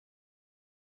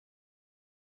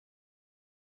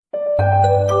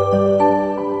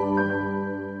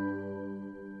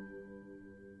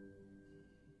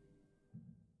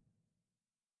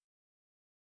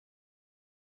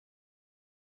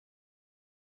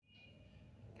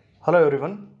Hello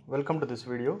everyone, welcome to this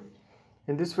video.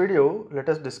 In this video, let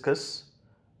us discuss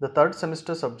the third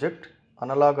semester subject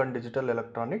Analog and Digital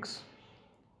Electronics.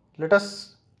 Let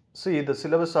us see the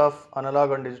syllabus of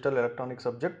Analog and Digital Electronics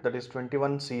subject, that is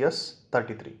 21 CS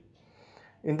 33.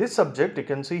 In this subject, you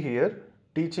can see here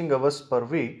teaching hours per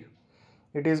week.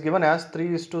 It is given as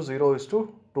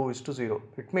 3:0:2:0.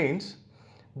 It means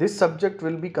this subject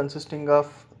will be consisting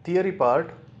of theory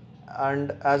part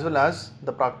and as well as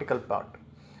the practical part.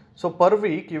 So per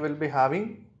week you will be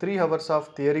having 3 hours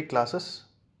of theory classes.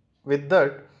 With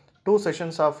that 2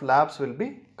 sessions of labs will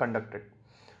be conducted.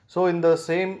 So in the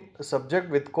same subject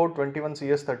with code 21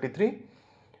 CS 33,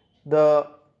 the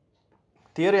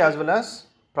theory as well as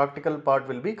practical part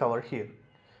will be covered here.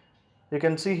 You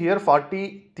can see here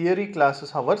 40 theory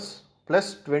classes hours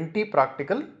plus 20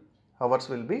 practical hours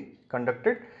will be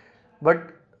conducted,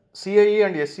 but CIE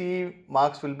and SCE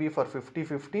marks will be for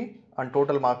 50-50 and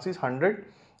total marks is 100,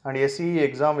 and SCE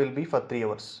exam will be for 3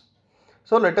 hours.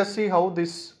 So let us see how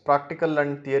this practical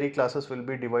and theory classes will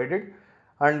be divided,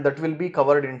 and that will be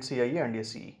covered in CIE and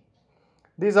SCE.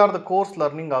 These are the course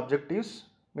learning objectives.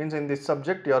 Means in this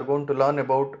subject you are going to learn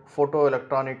about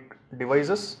photoelectronic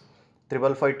devices,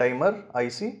 555 timer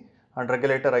IC and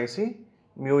regulator IC,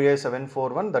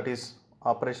 MU-A741, that is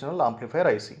operational amplifier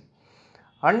IC,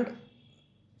 and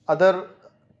other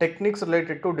techniques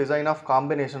related to design of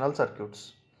combinational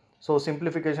circuits. So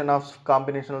simplification of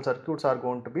combinational circuits are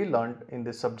going to be learned in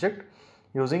this subject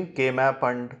using K-map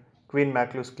and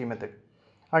Quine-Maklowski method,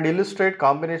 and illustrate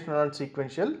combinational and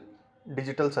sequential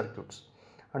digital circuits,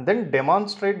 and then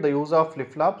demonstrate the use of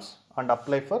flip-flops and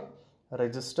apply for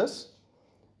resistors,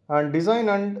 and design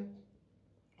and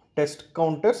test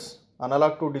counters,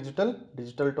 analog to digital,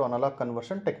 digital to analog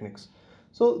conversion techniques.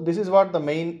 So this is what the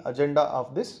main agenda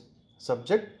of this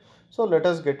subject. So let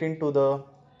us get into the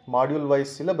module wise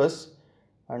syllabus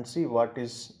and see what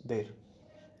is there.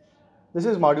 This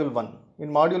is module 1. In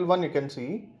module 1 you can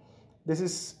see this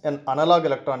is an analog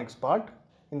electronics part.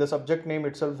 In the subject name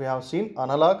itself we have seen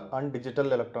analog and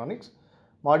digital electronics.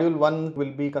 Module 1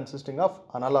 will be consisting of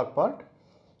analog part.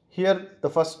 Here the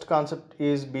first concept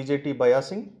is BJT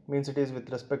biasing, means it is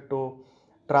with respect to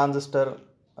transistor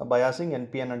biasing,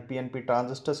 NPN and PNP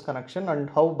transistors connection, and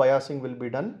how biasing will be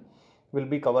done will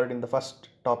be covered in the first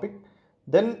topic.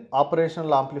 Then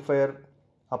operational amplifier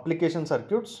application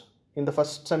circuits. In the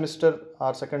first semester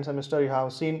or second semester you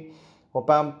have seen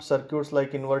op-amp circuits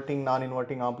like inverting,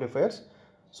 non-inverting amplifiers.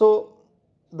 So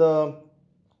the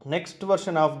next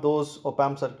version of those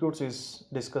op-amp circuits is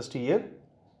discussed here.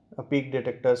 A peak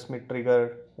detector, Smith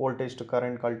trigger, voltage to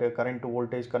current, current to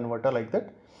voltage converter, like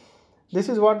that. This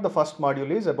is what the first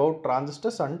module is about,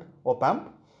 transistors and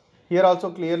op-amp. Here also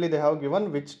clearly they have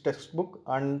given which textbook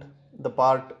and the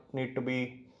part need to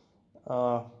be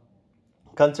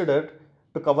considered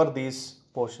to cover these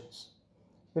portions.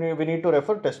 We need to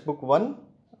refer textbook 1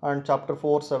 and chapter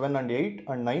 4, 7 and 8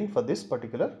 and 9 for this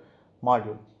particular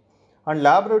module. And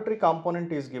laboratory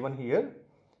component is given here.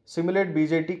 Simulate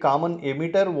BJT common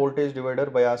emitter voltage divider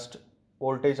biased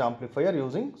voltage amplifier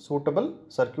using suitable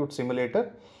circuit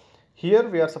simulator. Here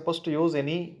we are supposed to use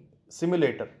any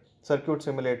simulator, circuit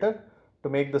simulator, to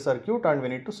make the circuit, and we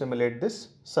need to simulate this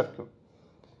circuit.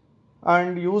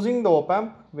 And using the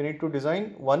op-amp we need to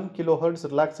design 1 kHz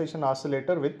relaxation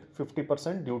oscillator with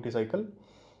 50% duty cycle,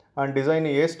 and design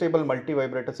a stable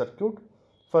multi-vibrator circuit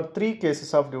for 3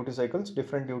 cases of duty cycles,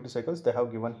 different duty cycles they have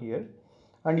given here.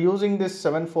 And using this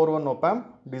 741 op-amp,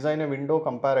 design a window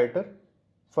comparator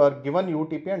for given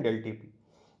UTP and LTP.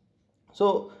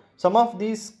 So some of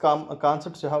these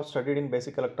concepts you have studied in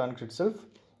basic electronics itself.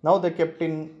 Now they kept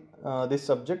in this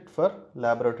subject for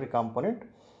laboratory component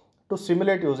to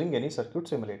simulate using any circuit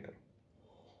simulator.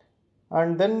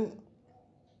 And then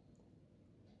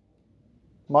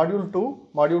module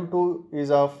 2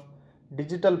 is of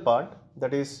digital part,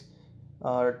 that is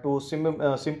to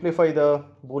simplify the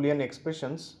Boolean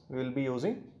expressions we will be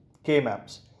using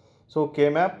K-maps. So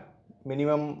K-map,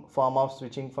 minimum form of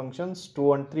switching functions,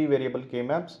 2 and 3 variable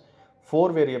K-maps,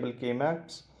 4 variable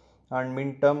K-maps, and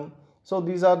minterm. So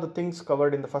these are the things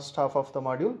covered in the first half of the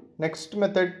module. Next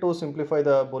method to simplify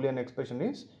the Boolean expression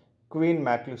is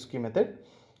Quine-Maklowski method.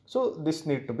 So this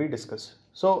need to be discussed.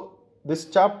 So this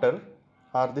chapter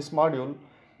or this module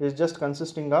is just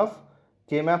consisting of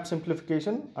K-map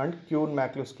simplification and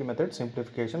Quine-Maklowski method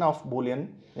simplification of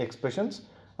Boolean expressions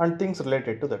and things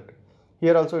related to that.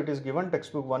 Here also it is given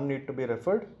textbook 1 need to be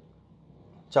referred,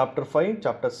 chapter 5,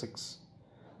 chapter 6.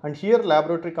 And here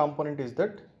laboratory component is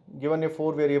that given a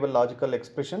 4 variable logical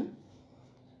expression,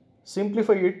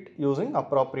 simplify it using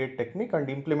appropriate technique and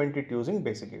implement it using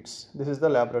basic gates. This is the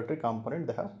laboratory component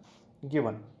they have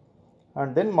given.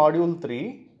 And then module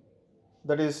 3,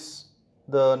 that is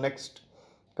the next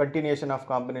continuation of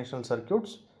combinational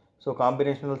circuits. So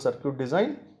combinational circuit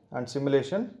design and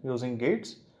simulation using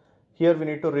gates. Here we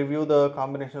need to review the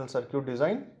combinational circuit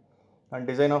design and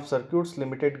design of circuits,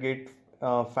 limited gate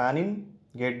fanning,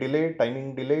 gate delay,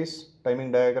 timing delays,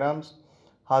 timing diagrams,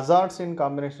 hazards in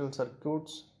combinational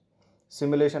circuits,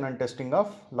 simulation and testing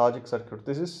of logic circuit.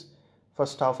 This is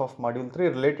first half of module 3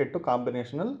 related to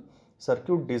combinational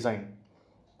circuit design.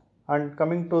 And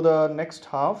coming to the next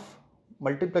half,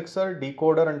 multiplexer,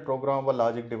 decoder and programmable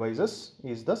logic devices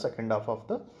is the second half of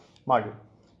the module.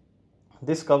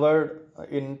 This covered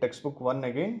in textbook 1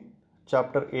 again,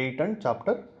 chapter 8 and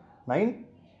chapter 9,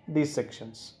 these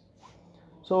sections.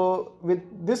 So with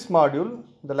this module,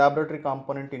 the laboratory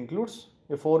component includes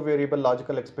a 4 variable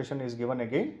logical expression is given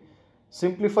again.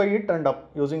 Simplify it and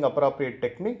using appropriate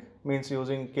technique, means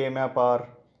using K-map or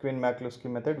Quine-Maklowski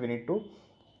method, we need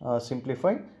to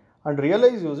simplify and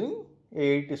realize using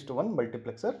a 8:1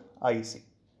 multiplexer IC.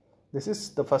 This is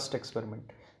the first experiment.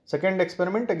 Second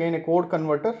experiment, again a code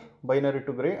converter, binary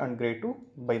to gray and gray to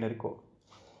binary code.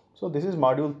 So this is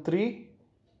module 3.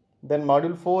 Then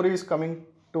module 4 is coming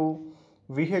to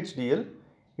VHDL,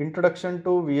 introduction to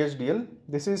VHDL.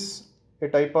 This is a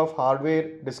type of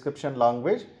hardware description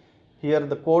language. Here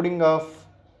the coding of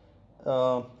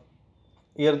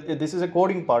this is a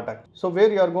coding part. So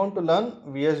where you are going to learn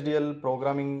VHDL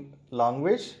programming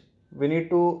language, we need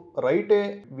to write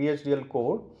a VHDL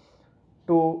code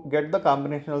to get the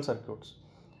combinational circuits.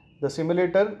 The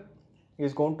simulator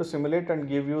is going to simulate and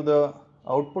give you the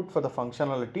output for the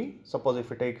functionality. Suppose if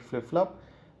you take flip-flop,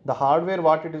 the hardware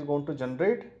what it is going to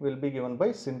generate will be given by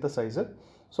synthesizer.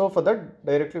 So for that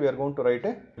directly we are going to write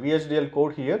a VHDL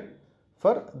code here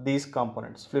for these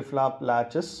components, flip-flop,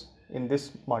 latches in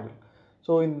this module.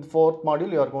 So in the fourth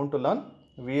module you are going to learn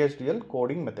VHDL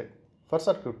coding method for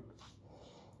circuit.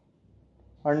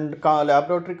 And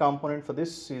laboratory component for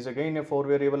this is again a 4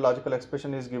 variable logical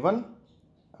expression is given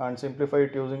and simplify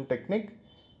it using technique,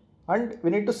 and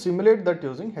we need to simulate that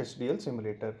using HDL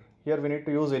simulator. Here we need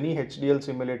to use any HDL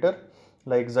simulator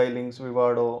like Xilinx,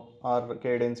 Vivado or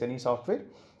Cadence, any software,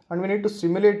 and we need to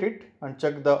simulate it and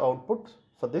check the output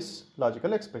for this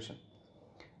logical expression.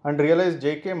 And realize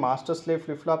JK master slave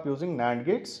flip-flop using NAND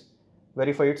gates,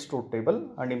 verify its truth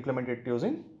table and implement it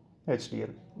using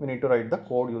HDL. We need to write the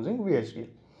code using VHDL.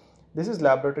 This is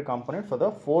laboratory component for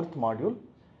the fourth module.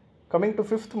 Coming to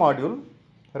fifth module,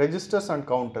 registers and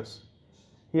counters.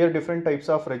 Here different types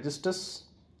of registers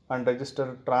and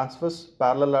register transfers,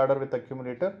 parallel ladder with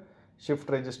accumulator, shift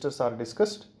registers are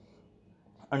discussed.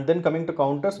 And then coming to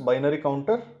counters, binary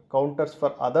counter, counters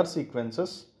for other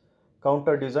sequences,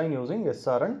 counter design using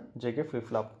SR and JK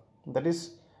flip-flop. That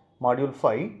is module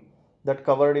 5, that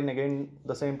covered in again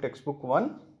the same textbook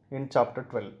 1 in chapter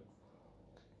 12.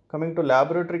 Coming to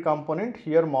laboratory component,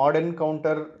 here mod n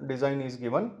counter design is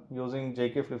given using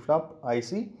JK flip-flop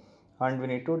IC, and we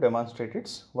need to demonstrate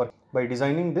its work by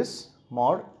designing this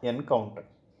mod n counter.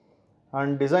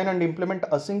 And design and implement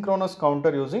asynchronous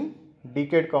counter using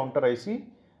decade counter IC,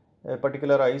 a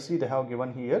particular IC they have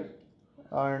given here,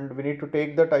 and we need to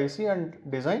take that IC and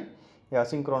design a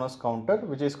asynchronous counter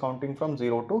which is counting from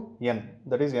 0 to n,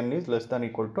 that is n is less than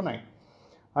equal to 9,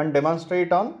 and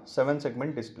demonstrate on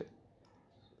 7-segment display.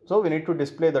 So we need to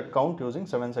display that count using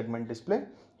 7-segment display.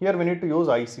 Here we need to use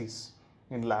ICs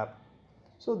in lab.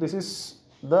 So this is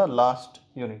the last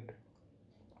unit.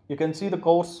 You can see the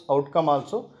course outcome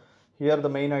also. Here the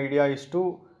main idea is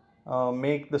to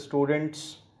make the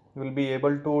students will be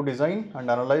able to design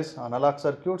and analyze analog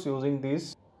circuits using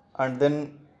these, and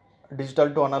then digital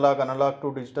to analog, analog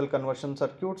to digital conversion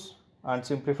circuits, and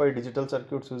simplify digital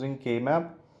circuits using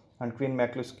K-map and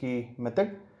Quine-Maklowski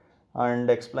method, and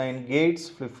explain gates,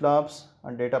 flip-flops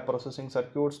and data processing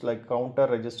circuits like counter,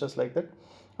 registers like that,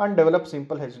 and develop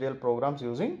simple HDL programs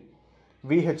using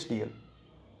VHDL.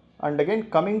 And again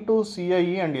coming to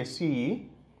CIE and SCE,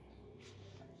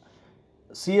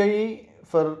 CIE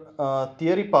for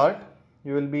theory part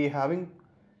you will be having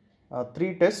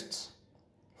 3 tests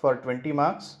for 20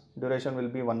 marks, duration will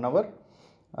be 1 hour,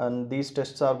 and these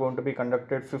tests are going to be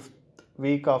conducted 5th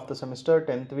week of the semester,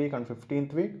 10th week and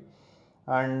 15th week,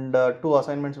 and 2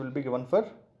 assignments will be given for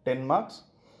 10 marks,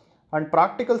 and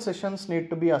practical sessions need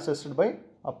to be assessed by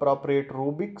appropriate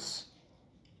rubrics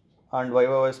and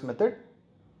Viva-Voice method.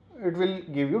 It will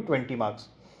give you 20 marks.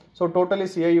 So totally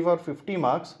CIE for 50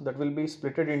 marks, that will be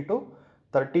splitted into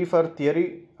 30 for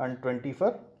theory and 20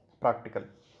 for practical,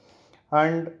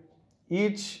 and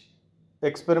each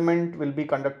experiment will be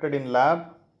conducted in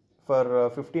lab. For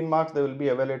 15 marks they will be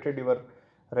evaluated your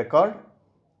record,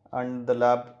 and the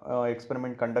lab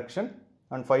experiment conduction,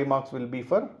 and 5 marks will be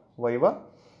for Viva,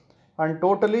 and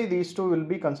totally these two will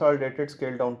be consolidated,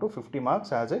 scaled down to 50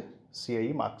 marks as a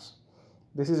CIE marks.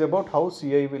 This is about how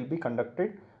CIE will be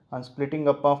conducted and splitting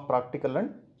up of practical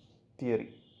and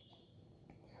theory.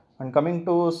 And coming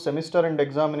to semester and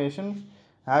examination,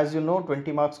 as you know,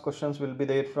 20 marks questions will be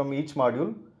there from each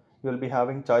module. You will be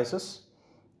having choices,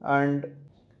 and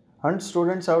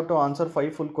students have to answer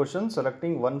 5 full questions,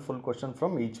 selecting 1 full question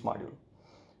from each module.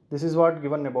 This is what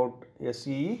given about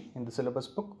SEE in the syllabus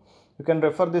book. You can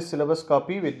refer this syllabus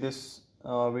copy with this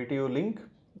VTU link.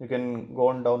 You can go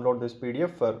and download this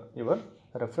PDF for your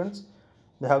reference.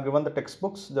 They have given the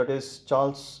textbooks, that is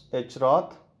Charles H.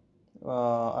 Roth,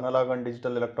 Analog and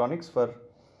Digital Electronics, for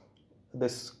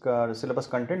this syllabus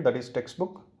content, that is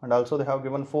textbook, and also they have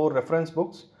given 4 reference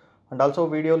books, and also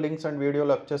video links and video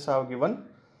lectures have given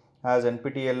as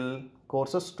NPTEL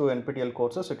courses, 2 NPTEL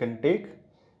courses you can take,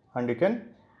 and you can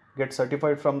get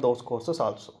certified from those courses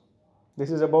also.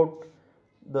 This is about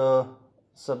the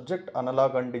subject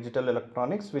Analog and Digital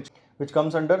Electronics, which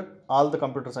comes under all the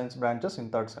computer science branches in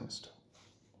 3rd semester.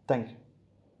 Thank you.